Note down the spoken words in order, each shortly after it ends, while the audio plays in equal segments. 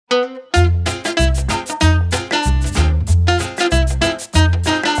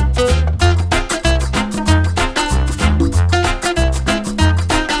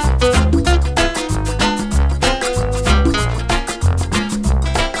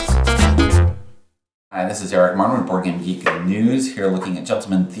Hi, this is Eric Martin with Board Game Geek News, here looking at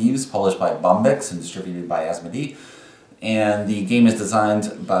Gentlemen Thieves, published by Bombyx and distributed by Asmodee. And the game is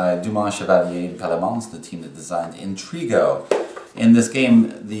designed by Dumas Chevalier de Palamance, the team that designed Intrigo. In this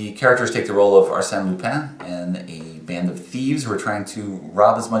game, the characters take the role of Arsène Lupin and a band of thieves who are trying to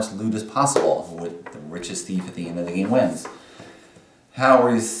rob as much loot as possible. The richest thief at the end of the game wins. How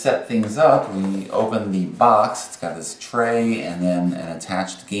we set things up, we open the box. It's got this tray and then an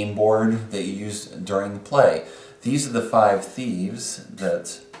attached game board that you use during play. These are the 5 thieves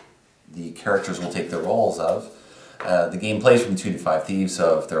that the characters will take the roles of. The game plays from 2 to 5 thieves,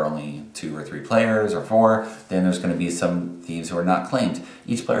 so if there are only 2 or 3 players or 4, then there's going to be some thieves who are not claimed.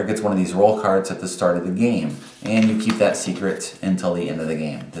 Each player gets one of these roll cards at the start of the game, and you keep that secret until the end of the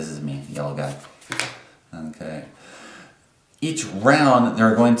game. This is me, yellow guy. Okay. Each round, there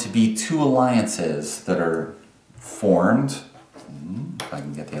are going to be 2 alliances that are formed. If I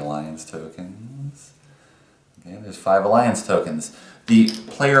can get the alliance tokens. Okay, there's 5 alliance tokens. The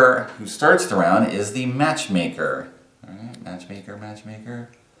player who starts the round is the matchmaker. All right, matchmaker.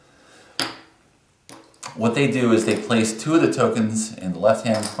 What they do is they place 2 of the tokens in the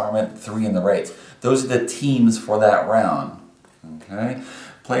left-hand compartment, 3 in the right. Those are the teams for that round. Okay,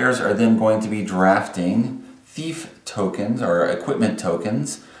 players are then going to be drafting thief tokens, or equipment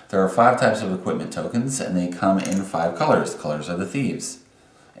tokens. There are 5 types of equipment tokens, and they come in 5 colors. The colors are the thieves.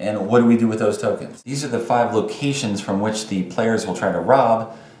 And what do we do with those tokens? These are the 5 locations from which the players will try to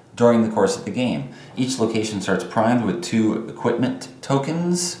rob during the course of the game. Each location starts primed with 2 equipment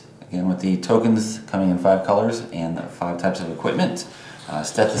tokens, again with the tokens coming in 5 colors and 5 types of equipment.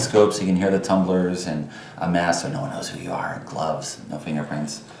 Stethoscopes, so you can hear the tumblers, and a mask so no one knows who you are, gloves, no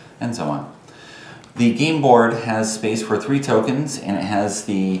fingerprints, and so on. The game board has space for 3 tokens, and it has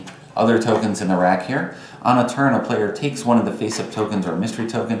the other tokens in the rack here. On a turn, a player takes one of the face-up tokens or mystery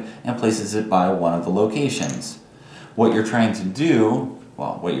token and places it by one of the locations. What you're trying to do,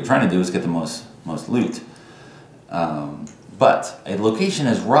 is get the most loot. But a location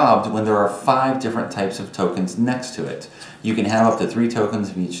is robbed when there are 5 different types of tokens next to it. You can have up to 3 tokens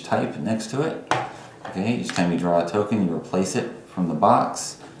of each type next to it. Okay, each time you draw a token, you replace it from the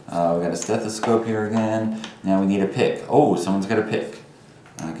box. We got a stethoscope here again. Now we need a pick. Oh, someone's got a pick.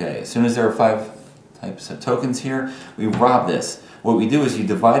 Okay, as soon as there are 5 types of tokens here, we rob this. What we do is you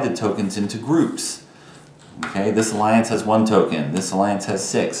divide the tokens into groups. Okay, this alliance has 1 token. This alliance has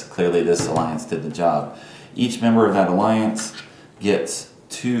 6. Clearly this alliance did the job. Each member of that alliance gets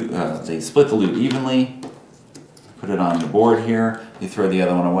 2, they split the loot evenly, put it on the board here, you throw the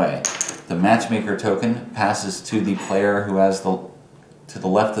other one away. The matchmaker token passes to the player who has to the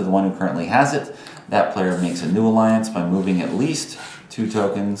left of the one who currently has it. That player makes a new alliance by moving at least 2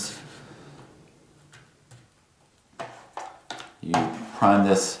 tokens. You prime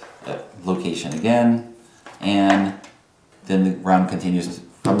this location again, and then the round continues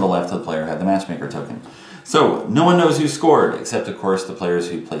from the left of the player who had the matchmaker token. So no one knows who scored, except of course the players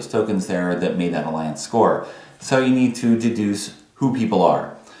who placed tokens there that made that alliance score. So you need to deduce who people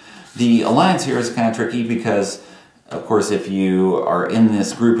are. The alliance here is kind of tricky because, of course, if you are in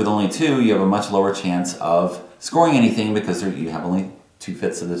this group with only 2, you have a much lower chance of scoring anything because you have only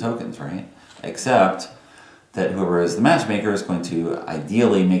 2/5 of the tokens, right? Except that whoever is the matchmaker is going to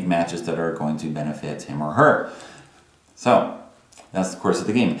ideally make matches that are going to benefit him or her. So, that's the course of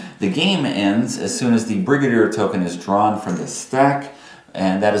the game. The game ends as soon as the Brigadier token is drawn from the stack,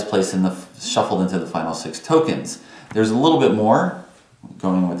 and that is placed in shuffled into the final 6 tokens. There's a little bit more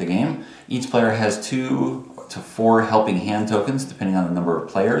going with the game. Each player has 2 to 4 helping hand tokens, depending on the number of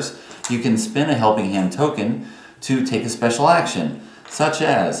players. You can spin a helping hand token to take a special action, such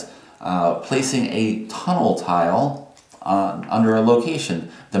as placing a tunnel tile under a location.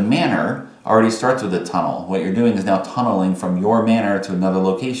 The manor already starts with a tunnel. What you're doing is now tunneling from your manor to another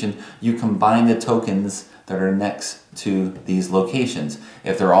location. You combine the tokens that are next to these locations.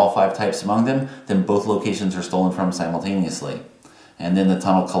 If there are all 5 types among them, then both locations are stolen from simultaneously. And then the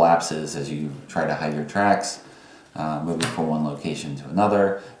tunnel collapses as you try to hide your tracks, moving from one location to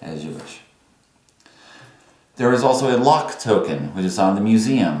another as you wish. There is also a lock token, which is on the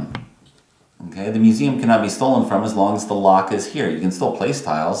museum. Okay, the museum cannot be stolen from as long as the lock is here. You can still place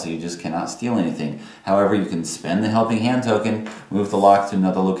tiles, so you just cannot steal anything. However, you can spend the helping hand token, move the lock to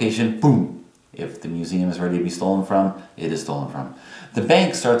another location, boom! If the museum is ready to be stolen from, it is stolen from. The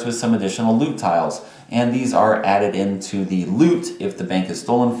bank starts with some additional loot tiles, and these are added into the loot if the bank is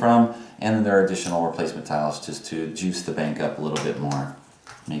stolen from, and then there are additional replacement tiles just to juice the bank up a little bit more,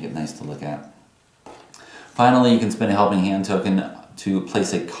 make it nice to look at. Finally, you can spend a helping hand token to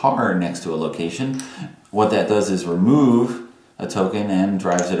place a car next to a location. What that does is remove a token and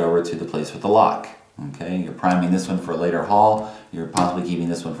drives it over to the place with the lock. Okay, you're priming this one for a later haul. You're possibly keeping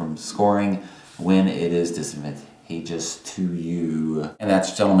this one from scoring when it is disadvantageous to you. And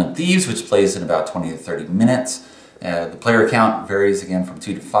that's Gentlemen Thieves, which plays in about 20 to 30 minutes. The player count varies again from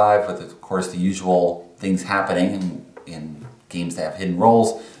 2 to 5, with of course the usual things happening in games that have hidden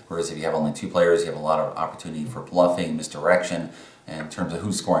roles. Whereas if you have only 2 players, you have a lot of opportunity for bluffing, misdirection, and in terms of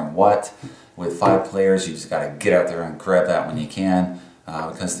who's scoring what. With 5 players, you just got to get out there and grab that when you can,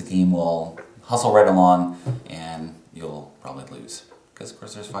 because the game will hustle right along and you'll probably lose. Because of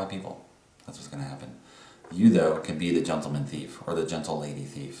course there's 5 people. That's what's going to happen. You though can be the gentleman thief or the gentle lady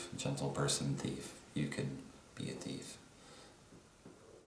thief, gentle person thief. You could be a thief.